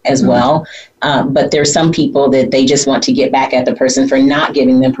them as well. But there's some people that they just want to get back at the person for not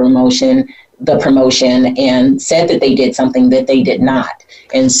giving them the promotion and said that they did something that they did not.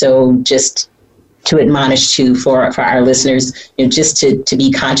 And so just to admonish for our listeners, just to be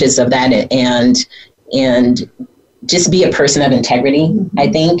conscious of that and just be a person of integrity,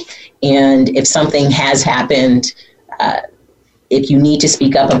 I think. And if something has happened, if you need to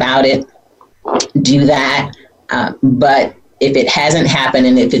speak up about it, do that. But if it hasn't happened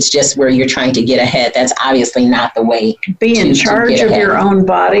and if it's just where you're trying to get ahead, that's obviously not the way. Be in charge of your own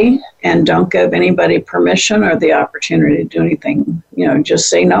body and don't give anybody permission or the opportunity to do anything. Just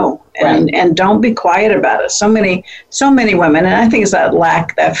say no and don't be quiet about it. So many women, and I think it's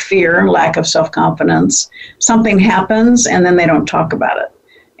that fear, lack of self-confidence. Something happens and then they don't talk about it.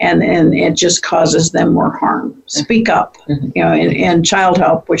 And it just causes them more harm. Speak up. In Child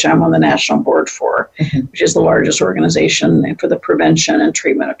Help, which I'm on the national board for, which is the largest organization for the prevention and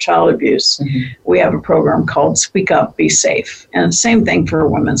treatment of child abuse, we have a program called Speak Up, Be Safe. And same thing for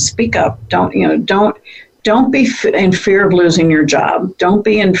women. Speak up. Don't be in fear of losing your job. Don't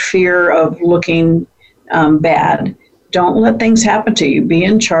be in fear of looking bad. Don't let things happen to you. Be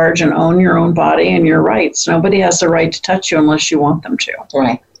in charge and own your own body and your rights. Nobody has the right to touch you unless you want them to.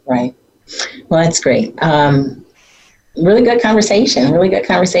 Right. Well, that's great. Really good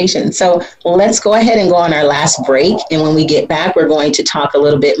conversation. So let's go ahead and go on our last break. And when we get back, we're going to talk a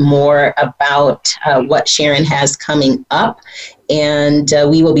little bit more about what Sharon has coming up. And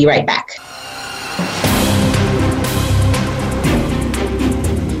we will be right back.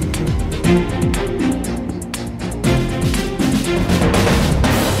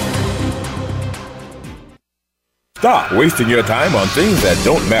 Stop wasting your time on things that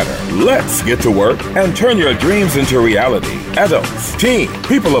don't matter. Let's get to work and turn your dreams into reality. Adults, teens,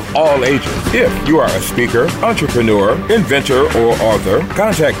 people of all ages. If you are a speaker, entrepreneur, inventor, or author,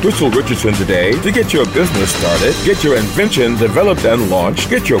 contact Crystal Richardson today to get your business started, get your invention developed and launched,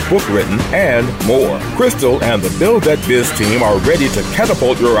 get your book written, and more. Crystal and the Build That Biz team are ready to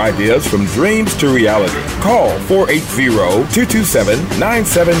catapult your ideas from dreams to reality. Call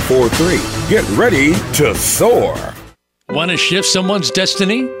 480-227-9743. Get ready to soar. Want to shift someone's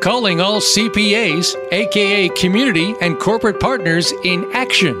destiny? Calling all CPAs, aka community and corporate partners, in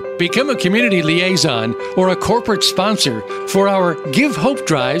action. Become a community liaison or a corporate sponsor for our Give Hope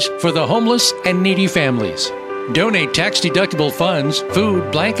drives for the homeless and needy families. Donate tax-deductible funds,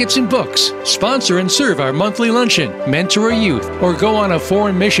 food, blankets, and books. Sponsor and serve our monthly luncheon, mentor a youth, or go on a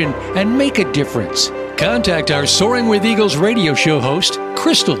foreign mission and make a difference. Contact our Soaring with Eagles radio show host,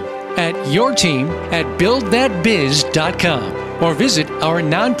 Crystal, at yourteam@buildthatbiz.com or visit our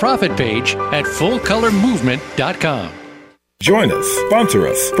nonprofit page at fullcolormovement.com. Join us, sponsor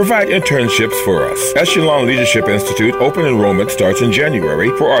us, provide internships for us. Echelon Leadership Institute open enrollment starts in January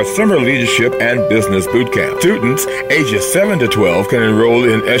for our summer leadership and business boot camp. Students ages 7 to 12 can enroll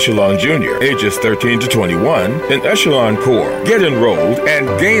in Echelon Junior, ages 13 to 21 in Echelon Core. Get enrolled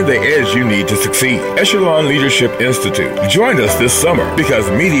and gain the edge you need to succeed. Echelon Leadership Institute. Join us this summer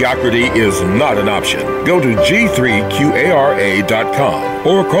because mediocrity is not an option. Go to g3qara.com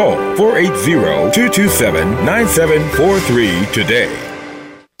or call 480-227-9743 today.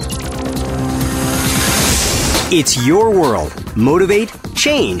 It's your world. Motivate,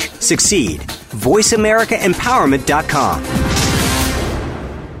 change, succeed. VoiceAmericaEmpowerment.com.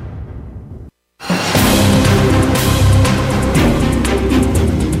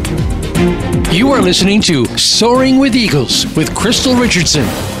 You are listening to Soaring with Eagles with Crystal Richardson.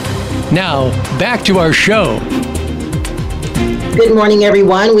 Now, back to our show. Good morning,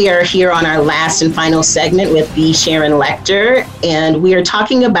 everyone. We are here on our last and final segment with the Sharon Lechter, and we are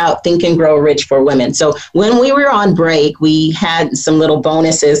talking about Think and Grow Rich for Women. So when we were on break, we had some little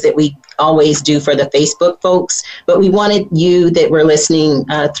bonuses that we always do for the Facebook folks, but we wanted you that were listening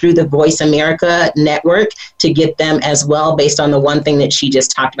through the Voice America network to get them as well based on the one thing that she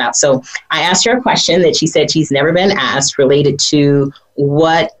just talked about. So I asked her a question that she said she's never been asked related to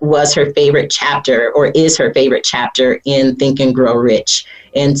what was her favorite chapter or is her favorite chapter in Think and Grow Rich.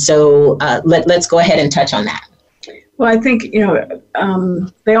 And so let's go ahead and touch on that. Well, I think,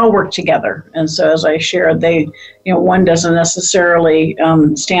 they all work together. And so as I shared, one doesn't necessarily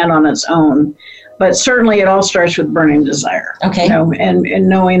stand on its own. But certainly it all starts with burning desire. Okay. And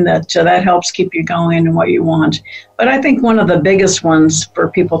knowing that that helps keep you going and what you want. But I think one of the biggest ones for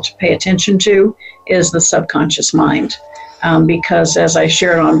people to pay attention to is the subconscious mind. Because as I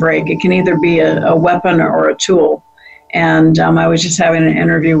shared on break, it can either be a weapon or a tool. And I was just having an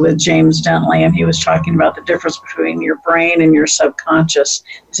interview with James Dentley, and he was talking about the difference between your brain and your subconscious.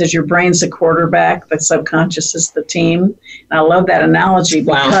 He says your brain's the quarterback, the subconscious is the team. And I love that analogy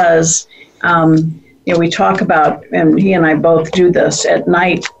because, we talk about, and he and I both do this at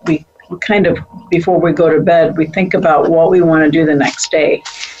night, we kind of, before we go to bed, we think about what we want to do the next day.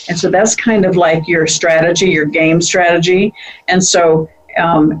 And so that's kind of like your strategy, your game strategy. And so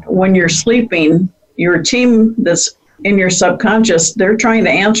when you're sleeping, your team that's in your subconscious, they're trying to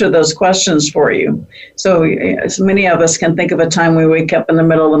answer those questions for you. So many of us can think of a time we wake up in the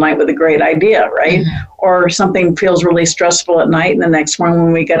middle of the night with a great idea, right? Mm-hmm. Or something feels really stressful at night, and the next morning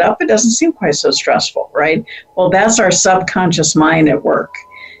when we get up, it doesn't seem quite so stressful, right? Well, that's our subconscious mind at work.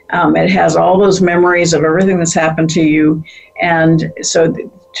 It has all those memories of everything that's happened to you. And so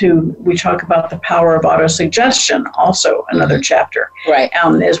we talk about the power of autosuggestion, also another chapter. Right.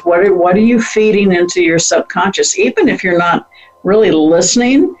 Is what are you feeding into your subconscious? Even if you're not really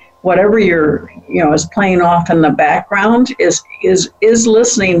listening, whatever is playing off in the background is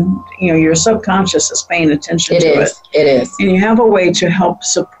listening. Your subconscious is paying attention to it. It is. And you have a way to help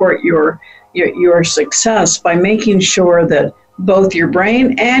support your success by making sure that both your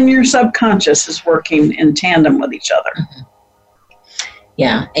brain and your subconscious is working in tandem with each other. Mm-hmm.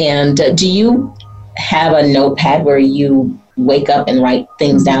 Yeah. And do you have a notepad where you wake up and write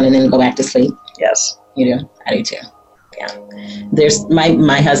things down and then go back to sleep? Yes. You do? I do too. Yeah. There's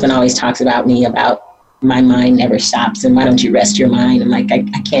my husband always talks about me about my mind never stops and why don't you rest your mind? I'm like, I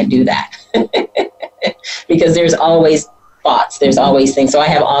can't do that because there's always thoughts. There's always things. So I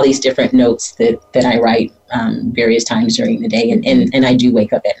have all these different notes that I write various times during the day. And I do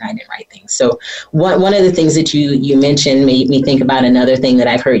wake up at night and write things. So one of the things that you mentioned made me think about another thing that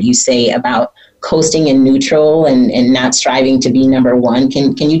I've heard you say about coasting in neutral and not striving to be number one.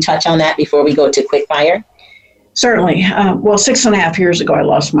 Can you touch on that before we go to quick fire? Certainly. 6.5 years ago, I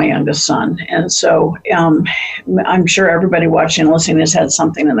lost my youngest son. And so I'm sure everybody watching and listening has had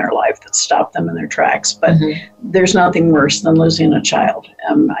something in their life that stopped them in their tracks. But there's nothing worse than losing a child.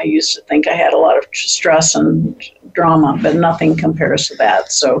 I used to think I had a lot of stress and drama, but nothing compares to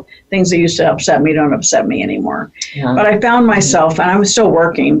that. So things that used to upset me don't upset me anymore. Yeah. But I found myself, and I was still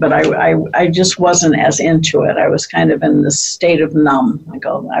working, but I just wasn't as into it. I was kind of in this state of numb.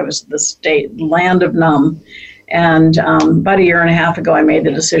 I was the land of numb. And about 1.5 years ago, I made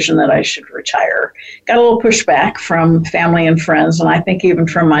the decision that I should retire. Got a little pushback from family and friends, and I think even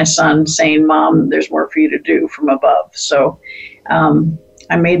from my son saying, "Mom, there's more for you to do from above." So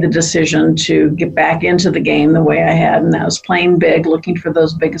I made the decision to get back into the game the way I had, and that was playing big, looking for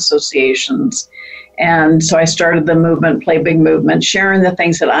those big associations. And so I started the movement, Play Big movement, sharing the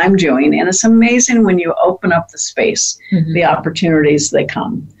things that I'm doing. And it's amazing when you open up the space, the opportunities that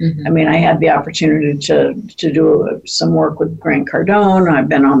come. I mean, I had the opportunity to do some work with Grant Cardone. I've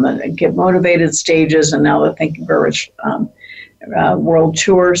been on the Get Motivated stages and now the Think and Grow Rich World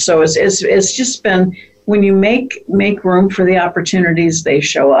Tour. So it's just been, when you make room for the opportunities, they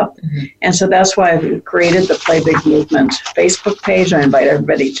show up. And so that's why I've created the Play Big Movement Facebook page. I invite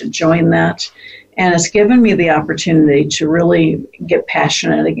everybody to join that. And it's given me the opportunity to really get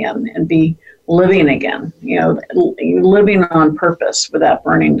passionate again and be living again, living on purpose with that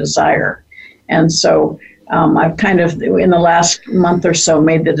burning desire. And so I've kind of, in the last month or so,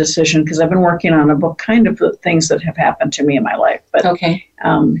 made the decision, because I've been working on a book, kind of the things that have happened to me in my life. But,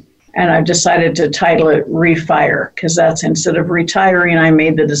 and I've decided to title it Refire, because that's, instead of retiring, I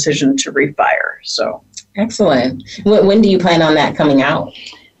made the decision to refire. So excellent. When do you plan on that coming out?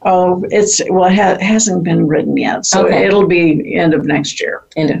 Oh, it hasn't been written yet, so it'll be end of next year.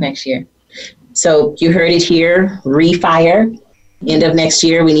 End of next year. So you heard it here, Refire. End of next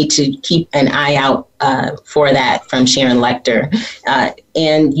year, we need to keep an eye out for that from Sharon Lechter.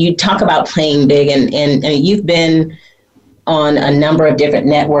 And you talk about playing big, and you've been on a number of different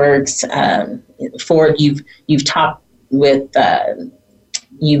networks. You've talked with,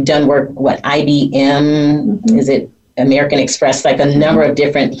 you've done work, IBM, is it American Express, like a number of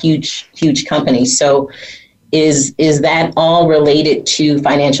different huge companies. So is that all related to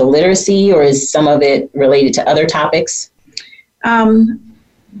financial literacy, or is some of it related to other topics?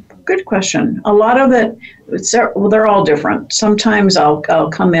 Good question. A lot of it, they're all different. Sometimes I'll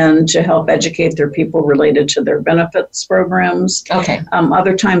come in to help educate their people related to their benefits programs.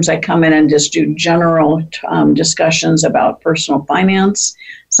 Other times I come in and just do general discussions about personal finance.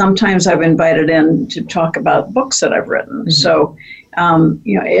 Sometimes I've invited in to talk about books that I've written. So,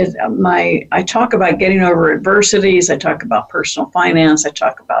 I talk about getting over adversities. I talk about personal finance. I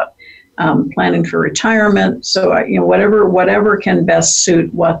talk about planning for retirement. So, whatever can best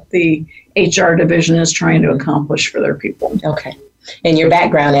suit what the HR division is trying to accomplish for their people. Okay. And your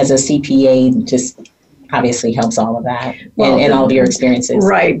background as a CPA just obviously helps all of that, and all of your experiences.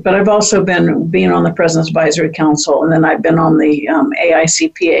 Right. But I've also been on the President's Advisory Council, and then I've been on the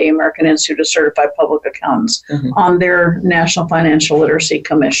AICPA, American Institute of Certified Public Accountants, on their National Financial Literacy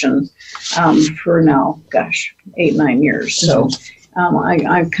Commission for now, 8-9 years. So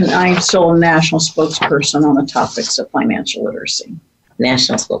I'm still a national spokesperson on the topics of financial literacy.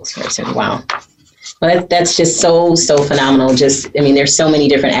 National spokesperson. Wow. Well, that's just so phenomenal. There's so many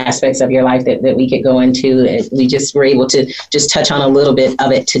different aspects of your life that we could go into. We just were able to just touch on a little bit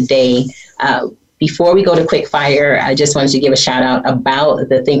of it today. Before we go to quick fire, I just wanted to give a shout out about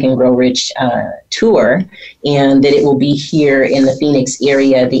the Think and Grow Rich tour, and that it will be here in the Phoenix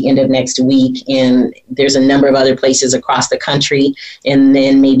area at the end of next week. And there's a number of other places across the country. And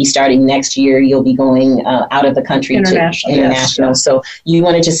then maybe starting next year, you'll be going out of the country international. To international. Yes. So you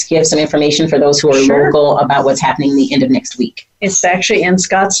want to just give some information for those who are local about what's happening the end of next week? It's actually in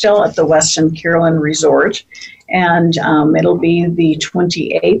Scottsdale at the Westin Kierland Resort. And it'll be the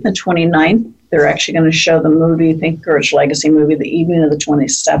 28th and 29th. They're actually going to show the movie, Think Rich Legacy movie, the evening of the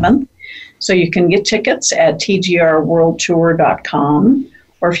 27th. So you can get tickets at tgrworldtour.com.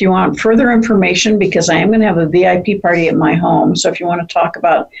 Or if you want further information, because I am going to have a VIP party at my home. So if you want to talk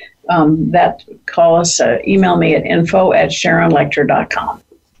about that, call us, email me at info@sharonlechter.com.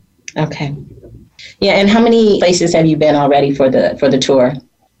 Okay. Yeah, and how many places have you been already for the tour?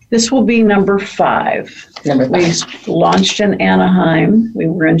 This will be number 5. We launched in Anaheim. We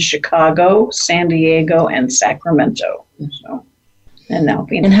were in Chicago, San Diego, and Sacramento. So, and now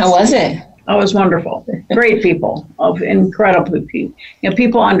Phoenix. And how was it? Oh, it was wonderful. Great people, incredible people.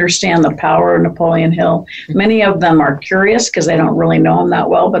 People understand the power of Napoleon Hill. Many of them are curious because they don't really know him that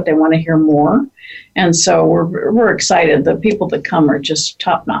well, but they want to hear more. And so we're excited. The people that come are just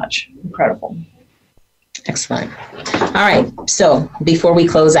top notch, incredible. Excellent. All right. So before we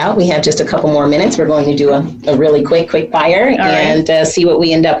close out, we have just a couple more minutes. We're going to do a really quick fire and see what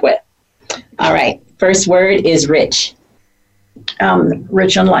we end up with. All right. First word is rich.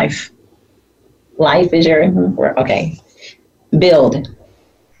 Rich in life. Life is your word. Okay. Build.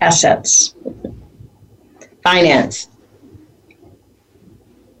 Assets. Finance.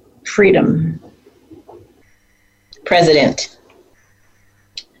 Freedom. President.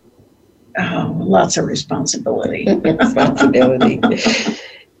 Oh, lots of responsibility.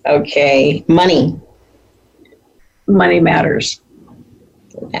 Okay. Money. Money matters.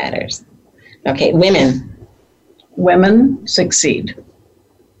 Matters. Okay. Women. Women succeed.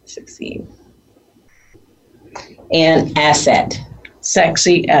 succeed. And asset.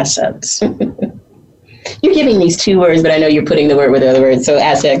 Sexy assets. You're giving these 2 words, but I know you're putting the word with the other words. So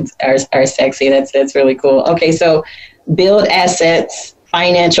assets are sexy. That's really cool. Okay, so build assets,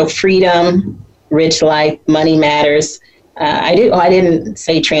 financial freedom, rich life, money matters. I didn't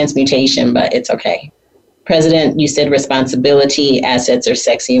say transmutation, but it's okay. President, you said responsibility, assets are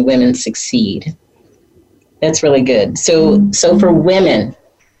sexy, and women succeed. That's really good. So for women,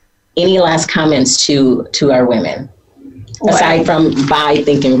 any last comments to our women? Aside from buy,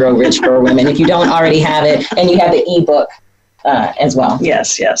 think, and grow rich for women, if you don't already have it, and you have the ebook as well.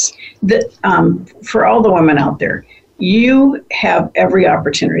 Yes. For all the women out there, you have every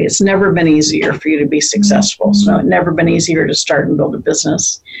opportunity. It's never been easier for you to be successful. So it's never been easier to start and build a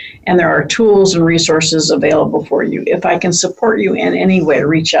business. And there are tools and resources available for you. If I can support you in any way,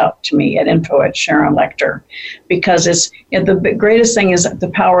 reach out to me at info@Sharon Lechter, because the greatest thing is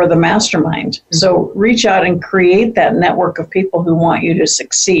the power of the mastermind. So reach out and create that network of people who want you to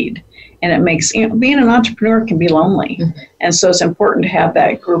succeed. And it makes, being an entrepreneur can be lonely. And so it's important to have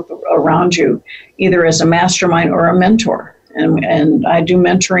that group around you, either as a mastermind or a mentor. And I do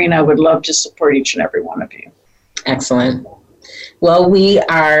mentoring. I would love to support each and every one of you. Excellent. Well, we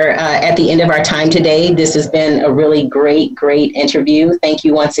are at the end of our time today. This has been a really great interview. Thank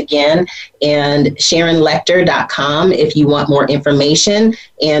you once again. And SharonLechter.com if you want more information.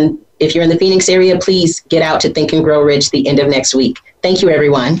 And if you're in the Phoenix area, please get out to Think and Grow Rich the end of next week. Thank you,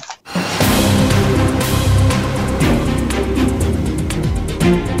 everyone.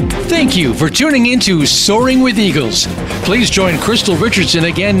 Thank you for tuning into Soaring with Eagles. Please join Crystal Richardson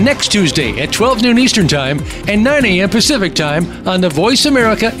again next Tuesday at 12 noon Eastern Time and 9 a.m. Pacific Time on the Voice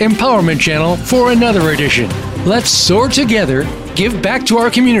America Empowerment Channel for another edition. Let's soar together, give back to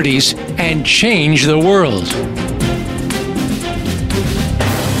our communities, and change the world.